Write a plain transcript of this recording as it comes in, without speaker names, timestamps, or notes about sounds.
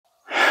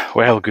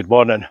Well, good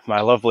morning,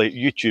 my lovely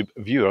YouTube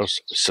viewers,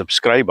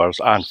 subscribers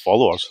and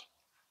followers.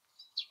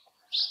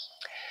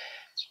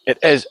 It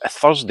is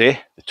Thursday,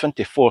 the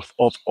 24th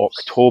of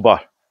October.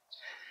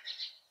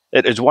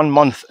 It is 1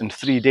 month and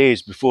 3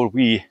 days before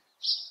we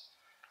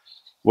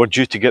were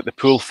due to get the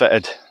pool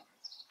fitted.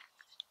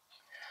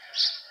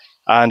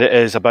 And it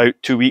is about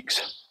 2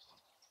 weeks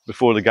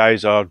before the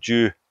guys are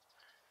due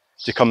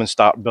to come and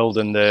start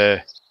building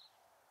the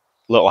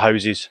little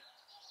houses,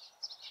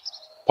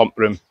 pump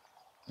room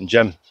and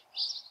gym.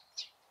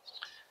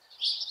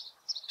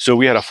 So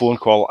we had a phone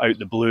call out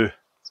the blue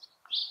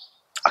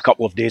a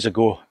couple of days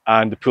ago,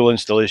 and the pool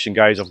installation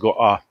guys have got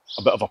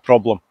a bit of a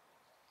problem.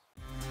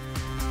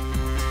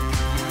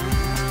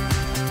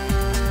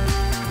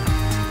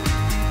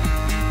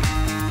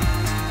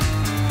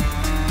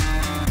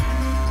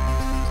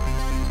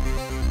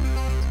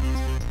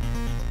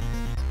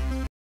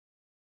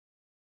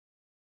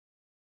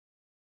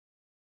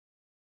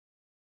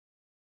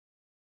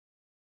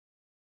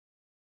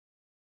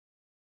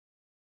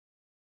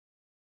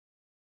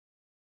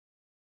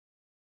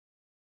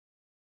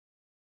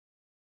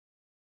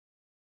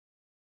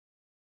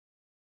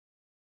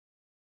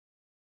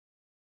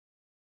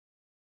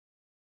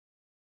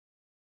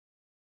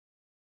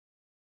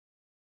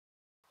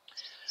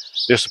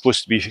 They're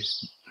supposed to be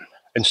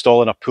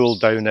installing a pool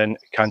down in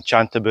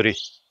Canterbury.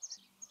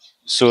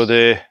 So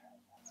the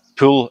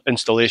pool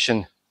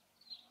installation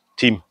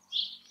team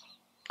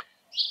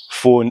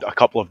phoned a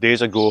couple of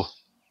days ago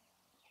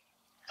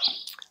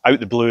out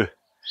the blue,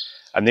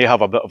 and they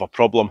have a bit of a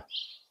problem.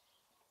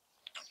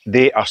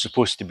 They are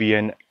supposed to be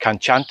in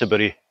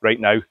Canterbury right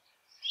now,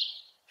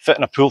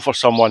 fitting a pool for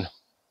someone,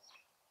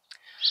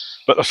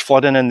 but there's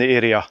flooding in the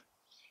area,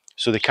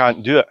 so they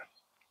can't do it.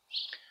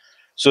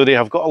 So they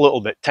have got a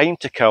little bit time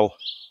to kill.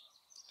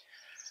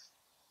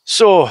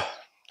 So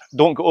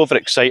don't get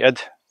overexcited.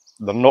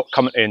 They're not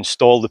coming to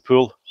install the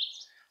pool.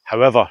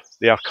 However,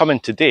 they are coming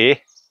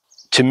today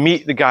to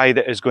meet the guy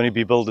that is going to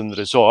be building the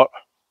resort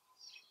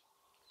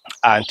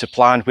and to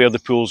plan where the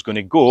pool's going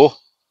to go,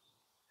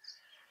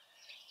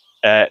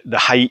 the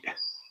height,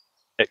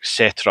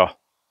 etc.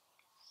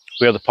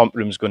 Where the pump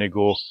room's going to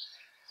go,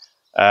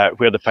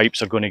 where the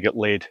pipes are going to get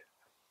laid,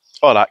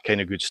 all that kind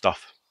of good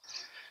stuff.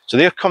 So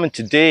they're coming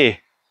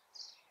today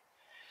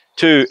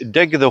to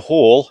dig the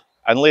hole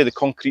and lay the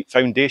concrete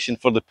foundation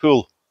for the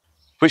pool,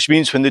 which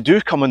means when they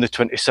do come on the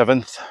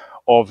 27th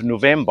of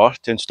November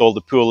to install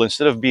the pool,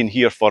 instead of being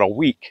here for a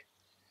week,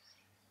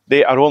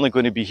 they are only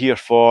going to be here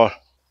for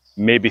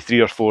maybe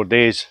 3 or 4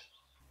 days.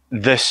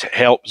 This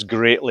helps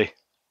greatly,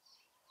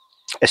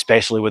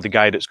 especially with the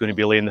guy that's going to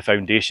be laying the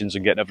foundations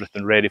and getting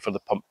everything ready for the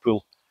pump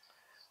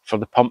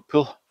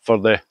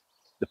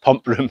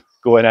room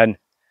going in.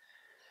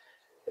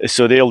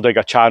 So they'll dig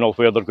a channel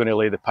where they're going to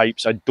lay the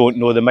pipes. I don't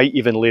know, they might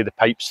even lay the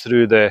pipes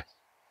through the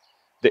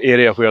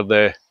area where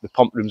the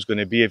pump room's going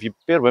to be. If you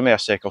bear with me a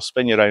sec, I'll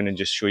spin you around and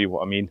just show you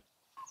what I mean.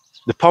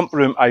 The pump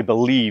room, I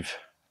believe,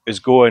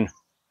 is going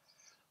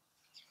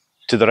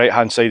to the right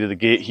hand side of the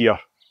gate here,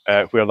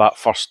 where that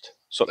first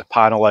sort of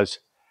panel is.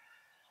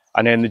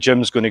 And then the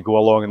gym's going to go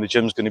along, and the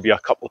gym's going to be a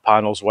couple of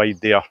panels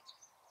wide there.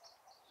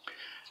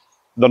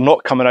 They're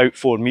not coming out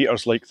 4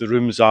 metres like the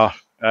rooms are.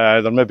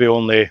 They're maybe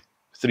only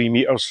 3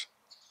 metres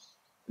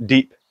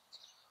deep.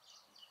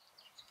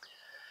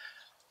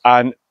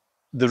 And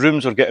the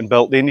rooms are getting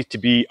built. They need to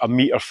be 1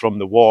 metre from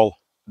the wall.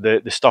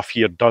 The stuff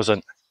here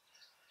doesn't.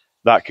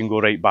 That can go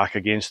right back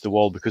against the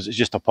wall because it's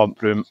just a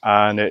pump room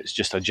and it's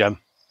just a gym.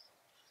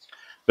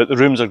 But the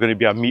rooms are going to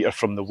be 1 metre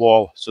from the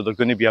wall. So they're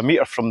going to be 1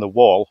 metre from the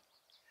wall,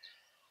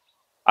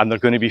 and they're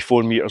going to be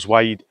 4 metres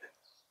wide,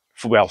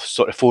 well,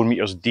 sort of 4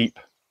 metres deep.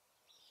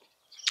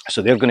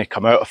 So they're going to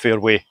come out a fair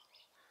way.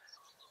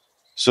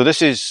 So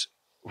this is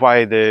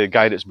why the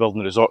guy that's building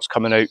the resort's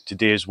coming out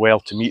today as well,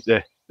 to meet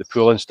the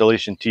pool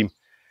installation team,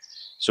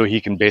 so he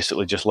can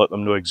basically just let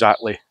them know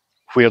exactly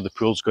where the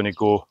pool's going to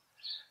go,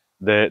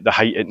 the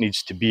height it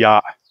needs to be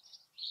at,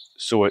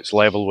 so it's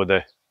level with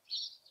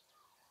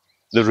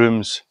the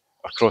rooms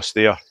across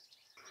there.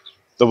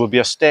 There will be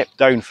a step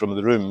down from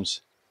the rooms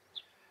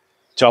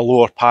to a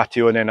lower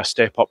patio and then a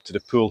step up to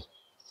the pool.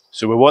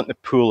 So we want the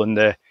pool and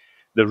the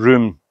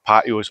room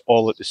patios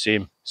all at the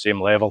same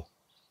level.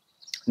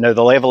 Now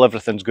the level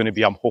everything's going to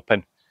be, I'm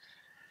hoping,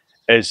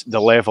 is the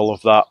level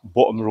of that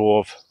bottom row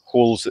of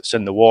holes that's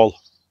in the wall.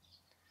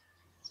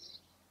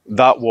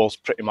 That wall's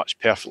pretty much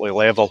perfectly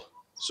level,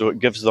 so it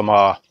gives them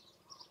a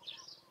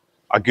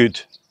good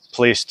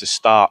place to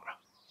start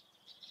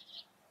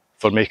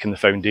for making the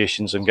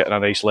foundations and getting a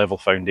nice level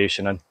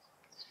foundation in.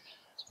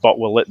 But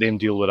we'll let them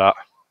deal with that.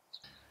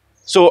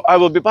 So I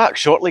will be back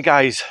shortly,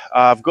 guys.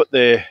 I've got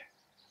the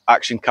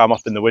action cam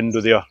up in the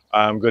window there.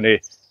 I'm going to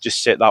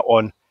just set that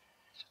on.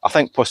 I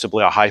think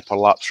possibly a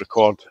hyperlapse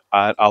record,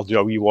 and I'll do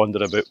a wee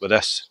wander about with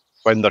this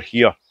when they're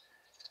here.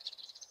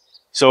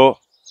 So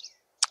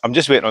I'm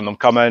just waiting on them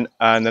coming,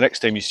 and the next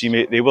time you see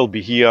me, they will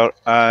be here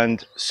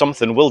and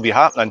something will be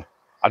happening.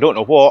 I don't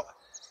know what,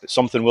 but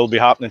something will be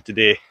happening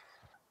today.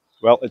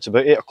 Well, it's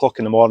about 8 o'clock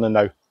in the morning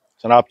now.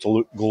 It's an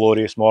absolute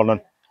glorious morning.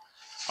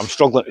 I'm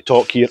struggling to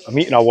talk here. I'm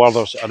eating a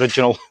Werther's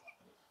original.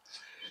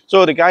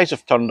 So the guys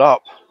have turned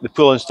up, the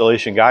pool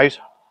installation guys,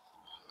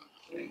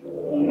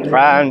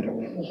 and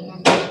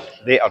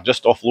they are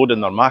just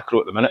offloading their macro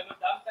at the minute.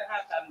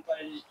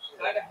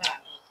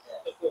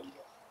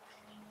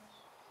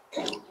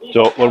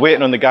 So we're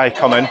waiting on the guy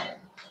coming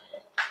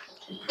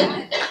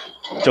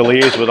to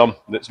liaise with them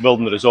that's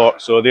building the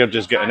resort. So they're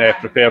just getting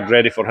prepared,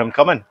 ready for him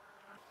coming.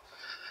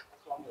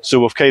 So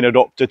we've kind of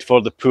opted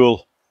for the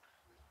pool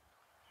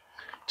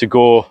to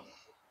go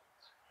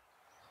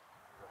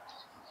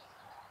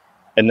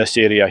in this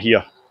area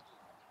here,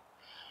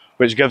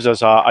 which gives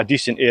us a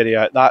decent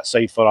area at that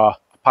side for a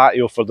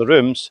patio for the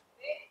rooms,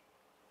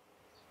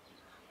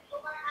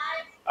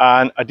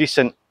 and a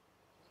decent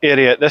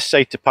area at this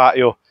side to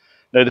patio.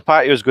 Now the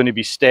patio is going to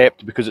be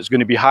stepped because it's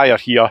going to be higher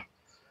here.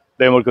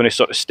 Then we're going to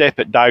sort of step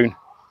it down,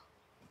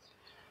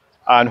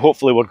 and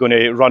hopefully we're going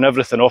to run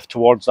everything off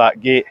towards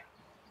that gate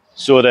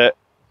so that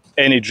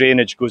any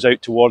drainage goes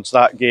out towards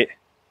that gate.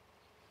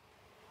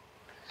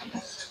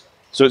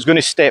 So it's going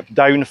to step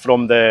down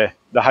from the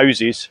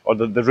houses, or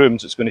the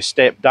rooms. It's going to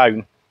step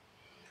down.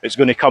 It's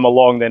going to come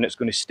along, then it's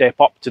going to step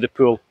up to the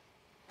pool.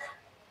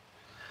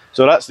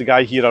 So that's the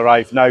guy here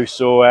arrived now.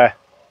 So I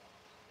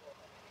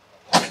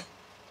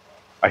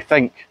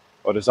think,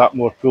 or is that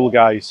more pool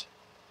guys?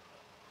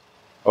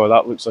 Oh,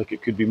 that looks like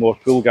it could be more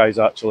pool guys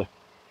actually.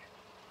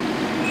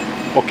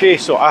 Okay,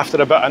 so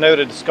after about an hour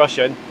of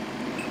discussion,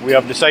 we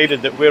have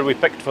decided that where we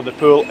picked for the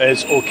pool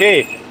is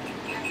okay.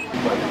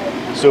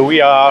 So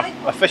we are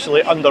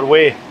officially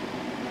underway.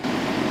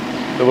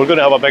 So we're going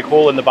to have a big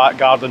hole in the back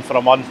garden for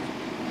a month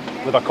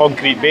with a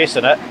concrete base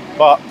in it,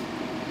 but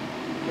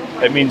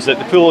it means that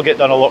the pool will get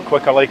done a lot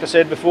quicker, like I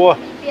said before.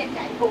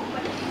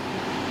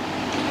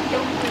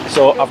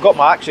 So I've got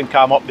my action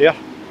cam up there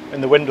in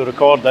the window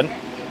recording,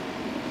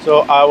 so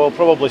I will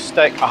probably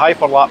stick a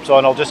hyperlapse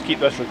on. I'll just keep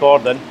this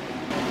recording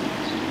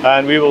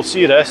and we will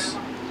see this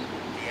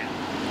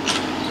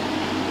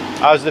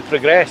as they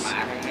progress.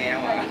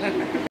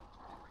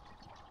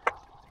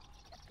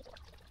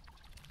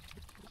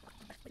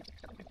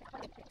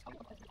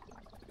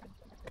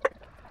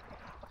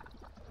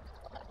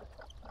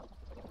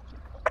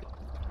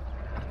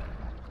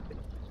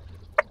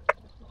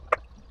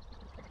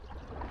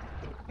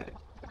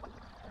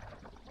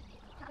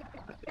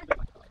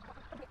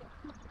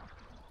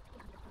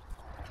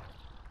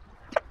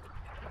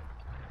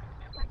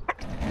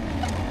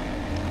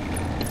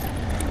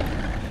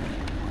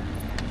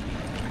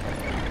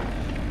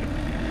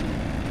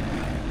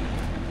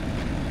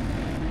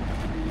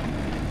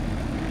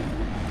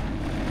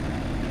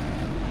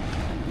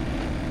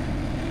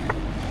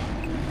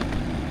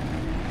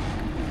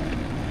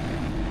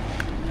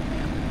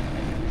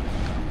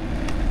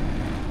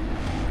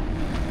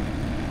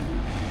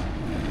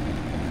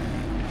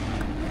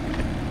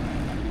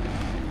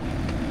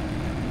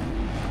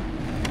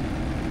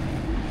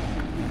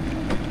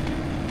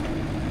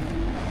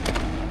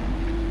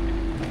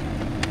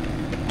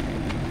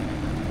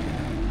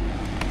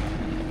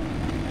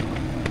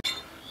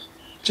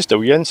 Just a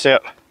wee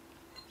insert.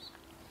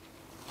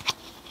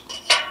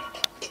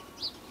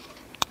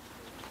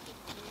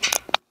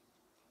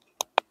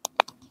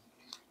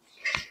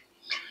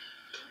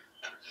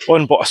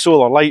 On but a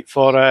solar light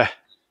for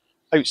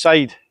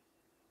outside.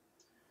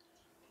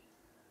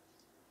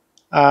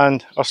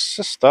 And our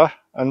sister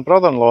and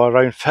brother-in-law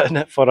around fitting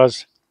it for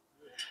us.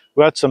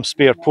 We had some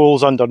spare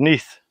poles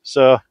underneath,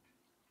 so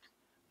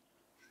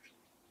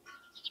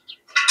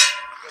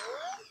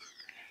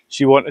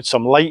she wanted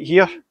some light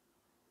here.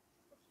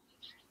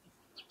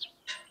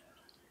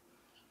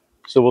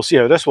 So we'll see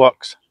how this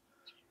works.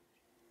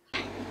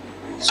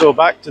 So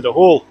back to the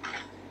hole.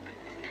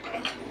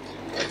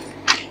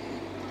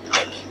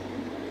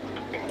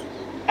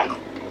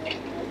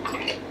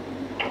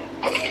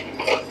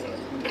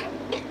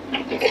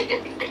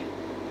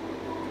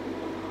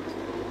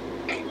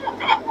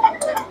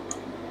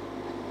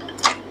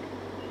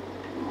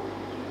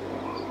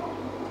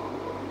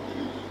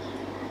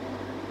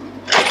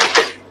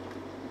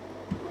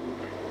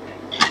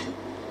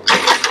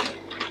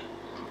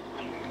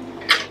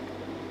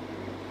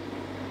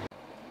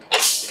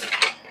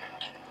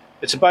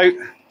 It's about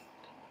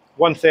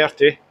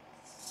 1:30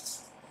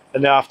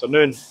 in the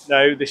afternoon.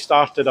 Now they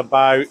started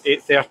about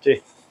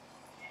 8:30.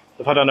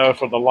 They've had an hour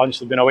for their lunch,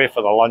 they've been away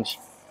for their lunch.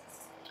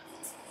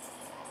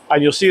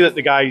 And you'll see that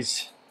the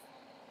guys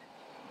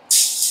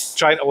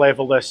trying to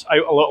level this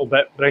out a little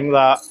bit, bring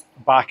that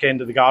back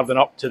end of the garden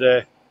up to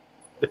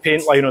the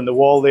paint line on the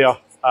wall there.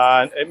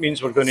 And it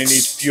means we're going to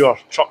need fewer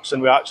trucks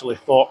than we actually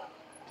thought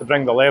to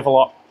bring the level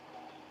up.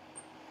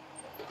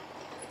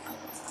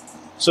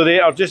 So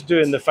they are just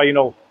doing the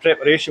final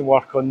preparation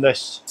work on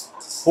this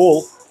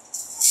hole.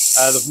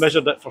 They've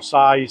measured it for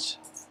size,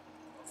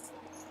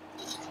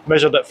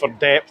 measured it for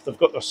depth. They've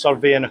got their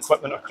surveying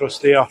equipment across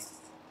there.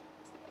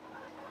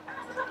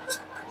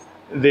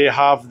 They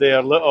have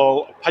their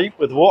little pipe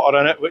with water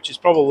in it, which is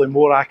probably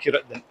more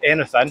accurate than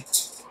anything.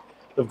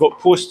 They've got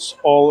posts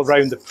all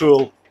around the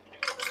pool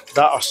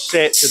that are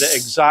set to the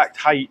exact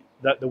height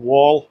that the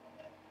wall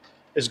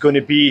is going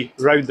to be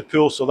round the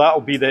pool. So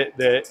that'll be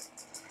the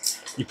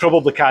you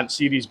probably can't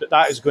see these, but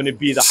that is going to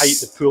be the height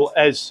the pool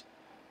is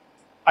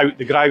out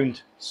the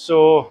ground.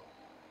 So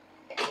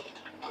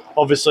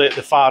obviously at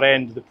the far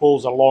end, the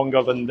poles are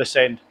longer than this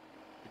end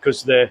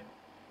because the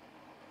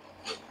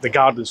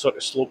garden sort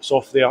of slopes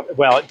off there.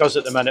 Well, it does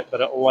at the minute,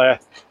 but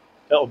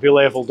it'll be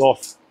levelled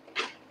off.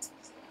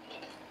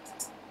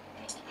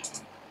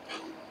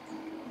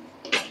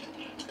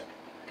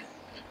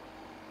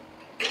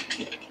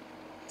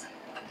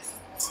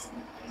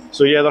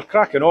 So yeah, they're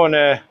cracking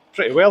on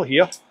pretty well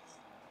here.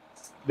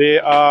 They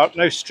are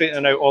now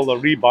straightening out all the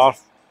rebar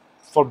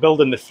for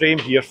building the frame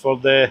here for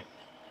the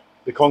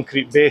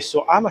concrete base.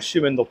 So I'm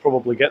assuming they'll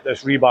probably get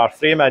this rebar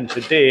frame in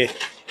today.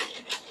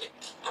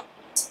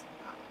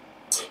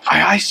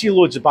 I see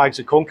loads of bags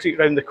of concrete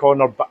around the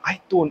corner, but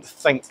I don't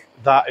think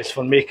that is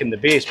for making the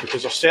base,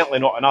 because there's certainly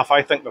not enough.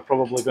 I think they're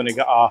probably going to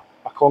get a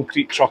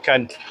concrete truck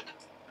in,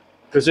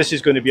 because this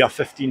is going to be a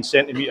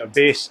 15cm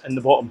base in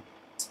the bottom.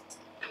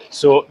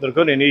 So they're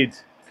going to need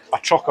a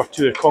truck or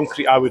two of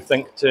concrete, I would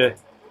think, to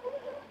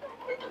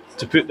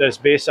put this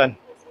base in.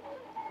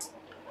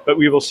 But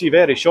we will see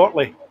very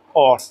shortly,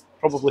 or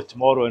probably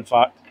tomorrow in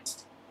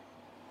fact.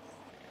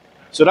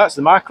 So that's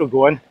the macro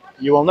going.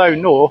 You will now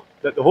know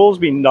that the hole's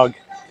been dug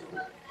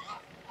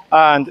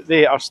and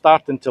they are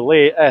starting to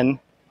lay in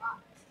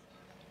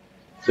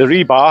the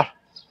rebar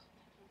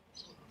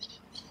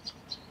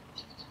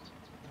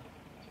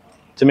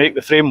to make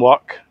the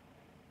framework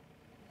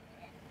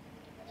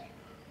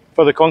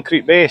for the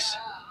concrete base.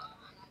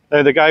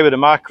 Now the guy with the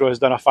macro has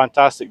done a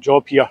fantastic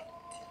job here.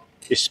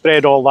 He's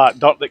spread all that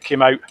dirt that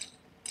came out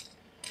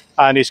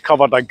and he's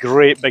covered a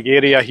great big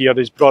area here.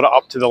 He's brought it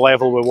up to the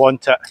level we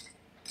want it.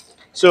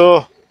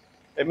 So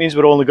it means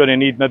we're only going to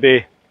need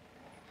maybe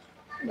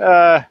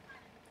 5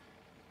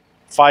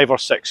 or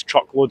 6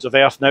 truckloads of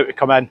earth now to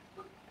come in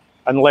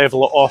and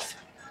level it off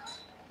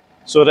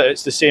so that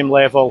it's the same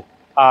level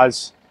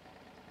as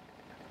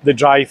the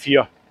drive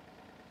here,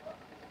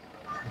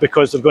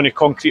 because they're going to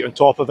concrete on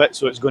top of it,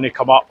 so it's going to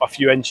come up a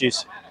few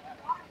inches.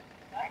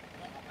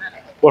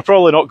 We're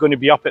probably not going to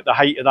be up at the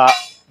height of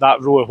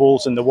that row of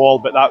holes in the wall,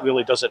 but that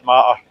really doesn't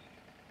matter.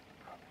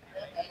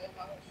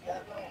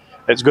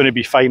 It's going to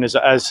be fine as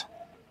it is.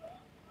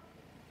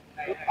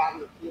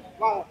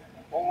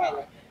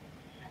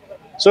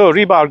 So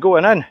rebar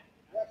going in.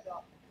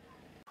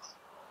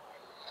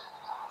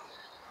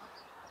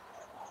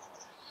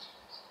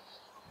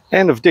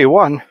 End of day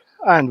one,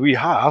 and we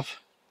have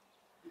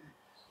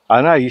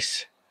a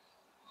nice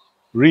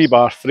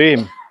rebar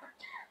frame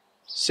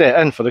set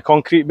in for the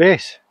concrete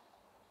base.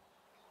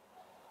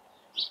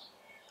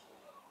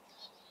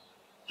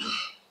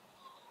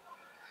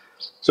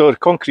 So the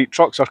concrete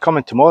trucks are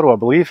coming tomorrow, I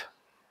believe.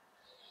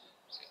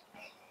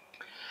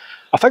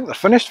 I think they're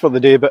finished for the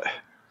day, but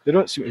they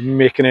don't seem to be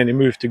making any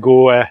move to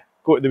go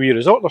to the wee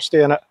resort they're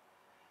staying at.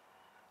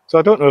 So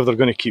I don't know if they're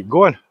going to keep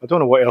going. I don't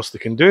know what else they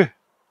can do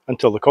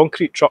until the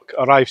concrete truck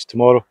arrives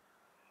tomorrow.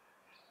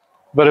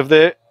 But if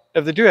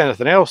they do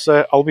anything else,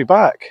 I'll be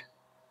back.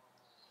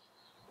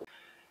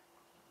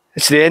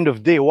 It's the end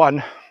of day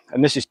one,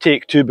 and this is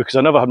take 2 because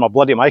I never had my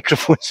bloody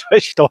microphone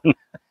switched on.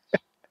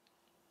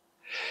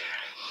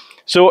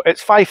 So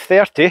it's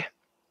 5:30.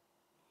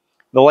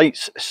 The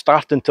light's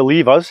starting to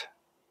leave us.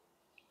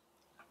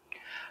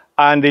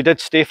 And they did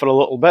stay for a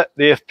little bit.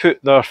 They have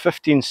put their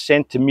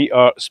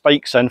 15cm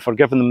spikes in for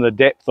giving them the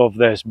depth of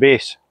this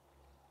base.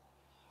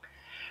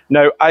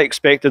 Now, I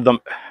expected them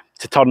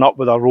to turn up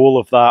with a roll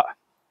of that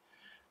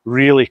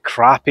really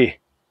crappy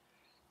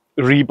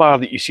rebar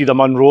that you see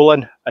them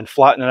unrolling and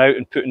flattening out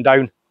and putting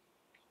down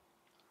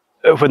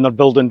when they're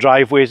building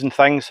driveways and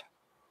things.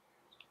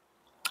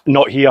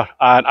 Not here,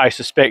 and I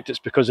suspect it's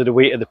because of the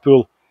weight of the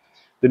pool.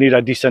 They need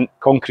a decent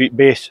concrete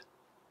base.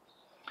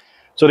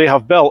 So they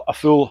have built a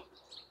full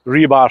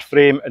rebar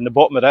frame in the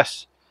bottom of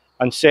this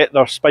and set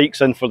their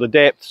spikes in for the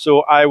depth.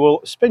 So I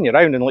will spin you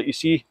around and let you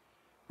see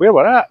where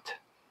we're at.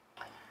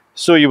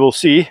 So you will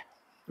see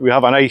we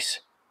have a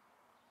nice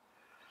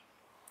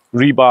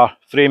rebar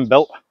frame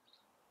built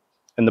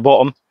in the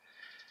bottom,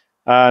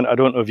 and I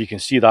don't know if you can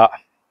see that,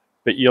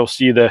 but you'll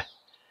see the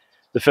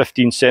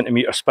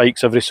 15cm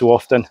spikes every so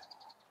often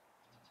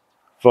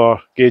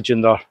for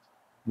gauging their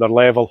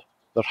level,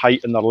 their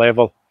height and their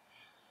level.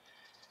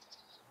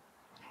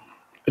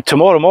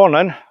 Tomorrow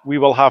morning we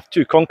will have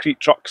 2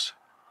 concrete trucks.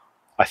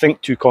 I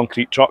think 2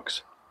 concrete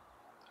trucks.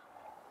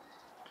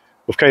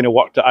 We've kind of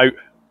worked it out,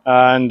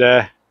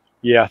 and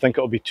yeah, I think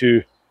it'll be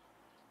two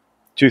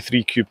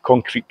 3-cube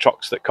concrete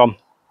trucks that come.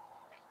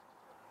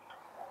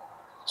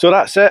 So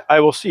that's it. I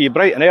will see you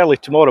bright and early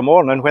tomorrow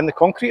morning when the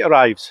concrete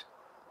arrives.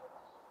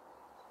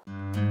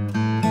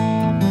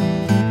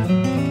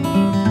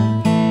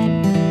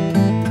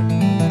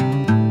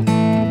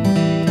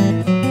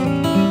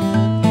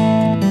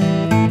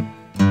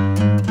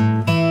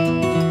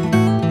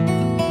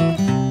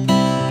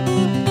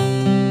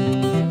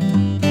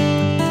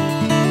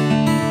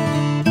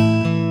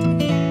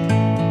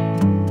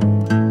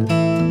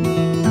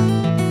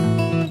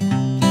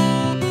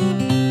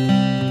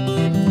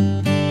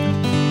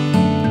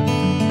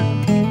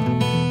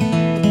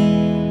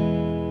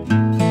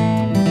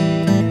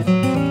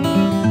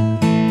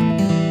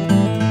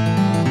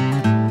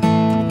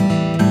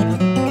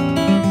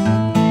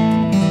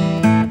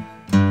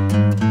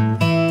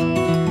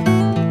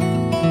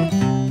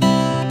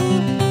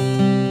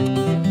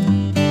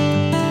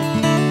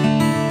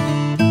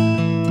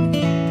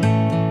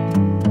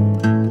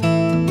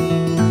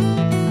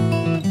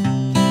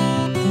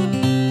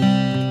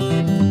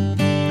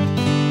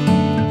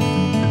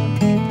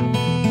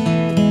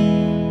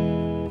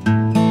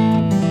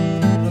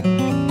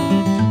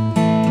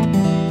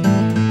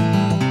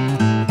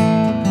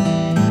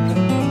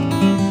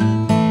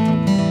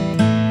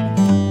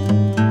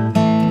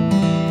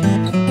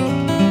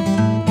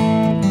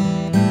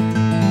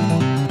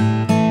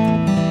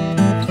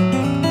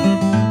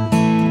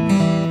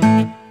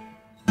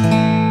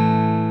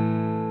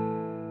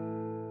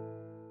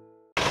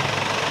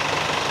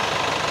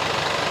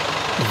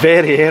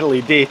 very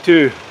early day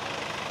 2,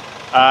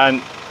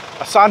 and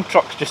a sand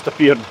truck's just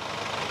appeared,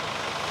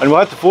 and we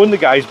had to phone the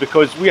guys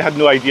because we had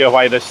no idea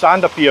why this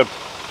sand appeared.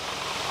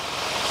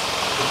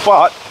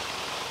 But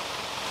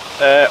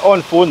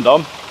on phone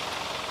them,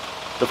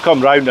 they've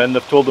come round and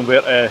they've told them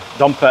where to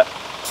dump it.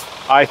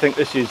 I think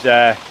this is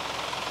going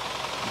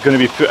to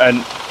be put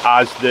in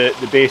as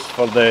the base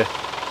for the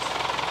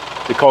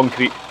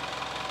concrete.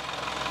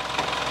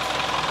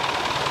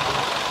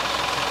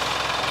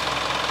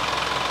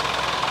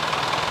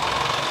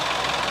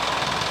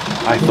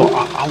 I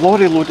thought a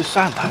lorry load of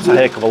sand, that's a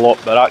heck of a lot,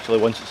 but actually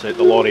once it's out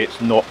the lorry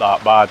it's not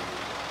that bad,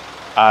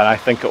 and I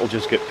think it'll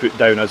just get put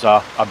down as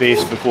a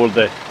base before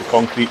the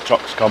concrete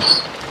trucks come.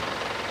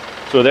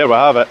 So there we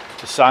have it,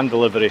 the sand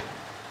delivery.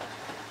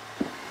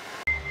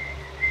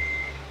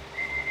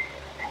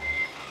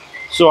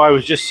 So I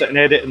was just sitting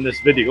editing this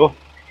video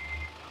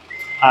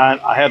and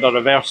I heard a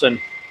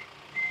reversing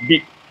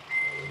beep,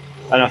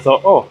 and I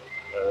thought, oh,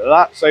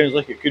 that sounds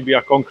like it could be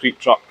a concrete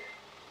truck.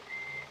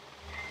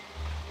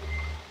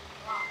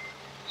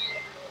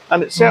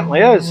 And it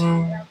certainly is.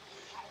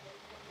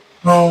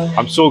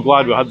 I'm so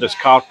glad we had this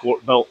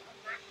carport built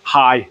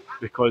high,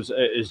 because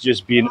it has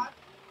just been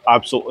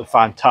absolutely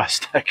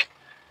fantastic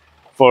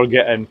for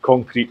getting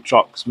concrete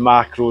trucks,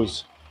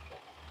 macros,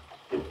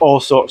 all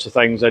sorts of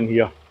things in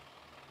here.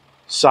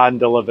 Sand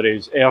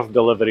deliveries, earth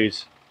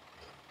deliveries.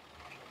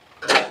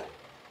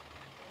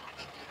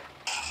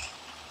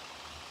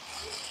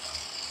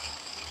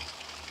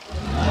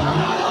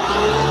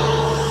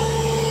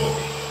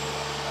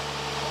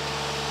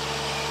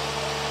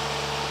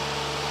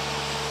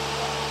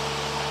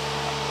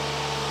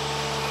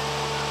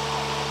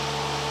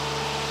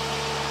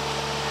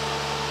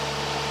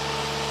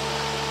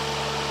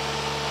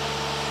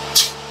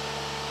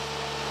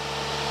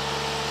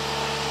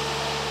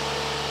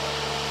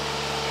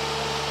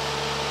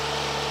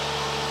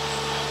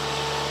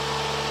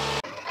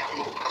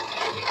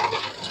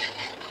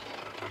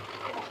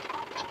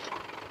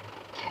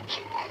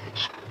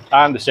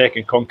 And the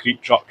second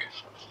concrete truck.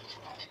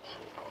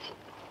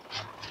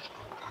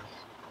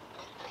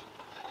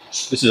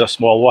 This is a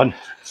small one.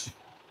 It's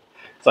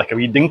like a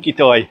wee dinky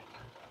toy.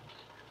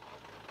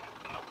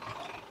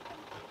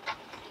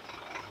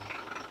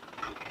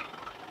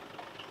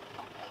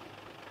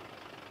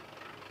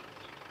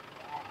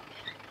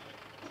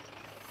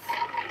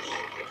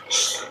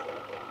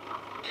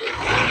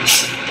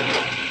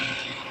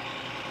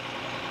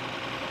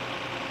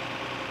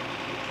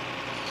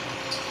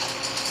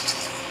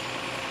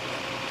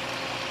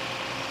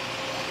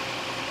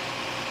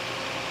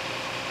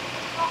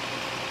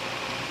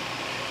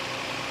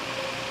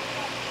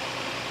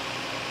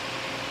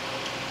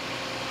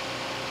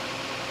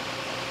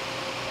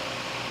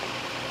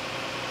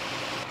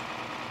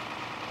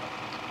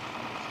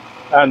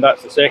 And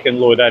that's the second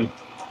load in.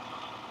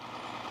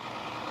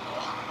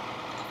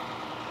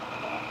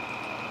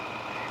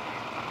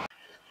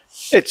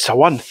 It's a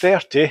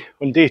 1:30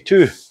 on day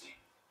 2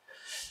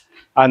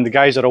 and the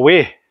guys are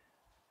away.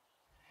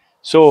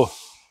 So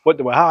what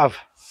do we have?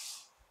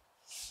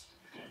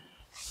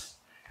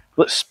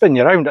 Let's spin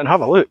you around and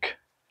have a look.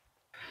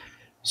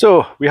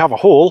 So we have a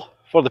hole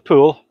for the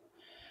pool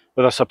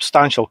with a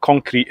substantial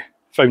concrete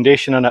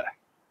foundation in it.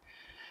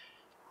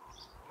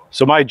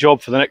 So my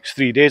job for the next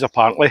 3 days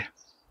apparently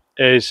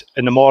is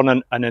in the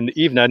morning and in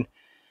the evening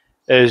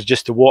is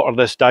just to water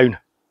this down.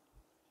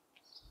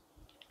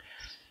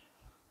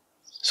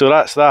 So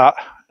that's that.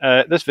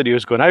 This video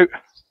is going out.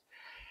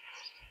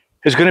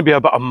 It's going to be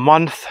about a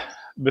month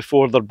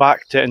before they're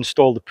back to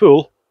install the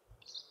pool.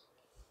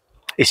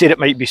 He said it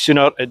might be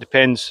sooner, it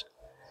depends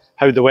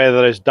how the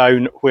weather is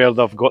down where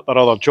they've got their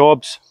other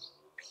jobs.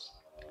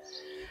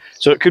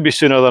 So it could be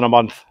sooner than a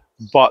month,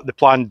 but the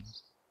planned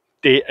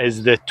date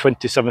is the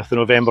 27th of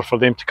November for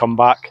them to come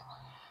back.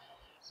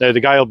 Now the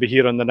guy will be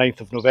here on the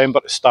 9th of November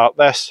to start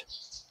this.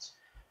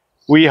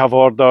 We have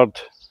ordered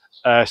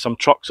some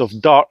trucks of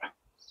dirt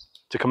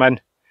to come in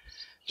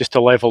just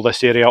to level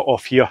this area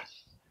off here.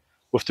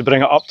 We have to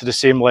bring it up to the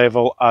same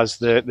level as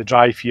the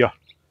drive here,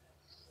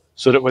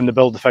 so that when they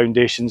build the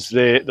foundations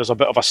there's a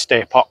bit of a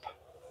step up.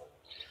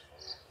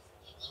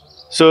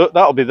 So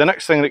that'll be the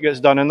next thing that gets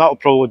done, and that'll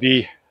probably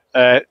be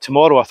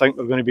tomorrow. I think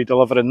they're going to be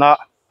delivering that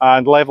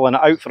and levelling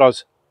it out for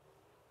us.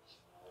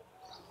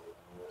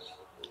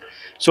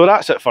 So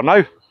that's it for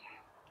now.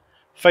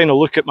 Final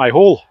look at my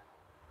hole.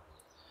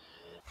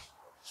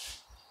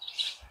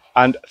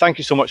 And thank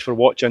you so much for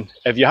watching.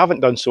 If you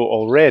haven't done so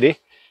already,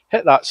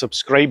 hit that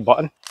subscribe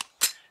button,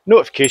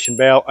 notification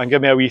bell, and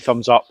give me a wee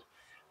thumbs up.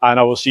 And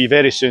I will see you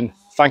very soon.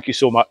 Thank you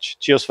so much.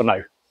 Cheers for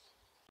now.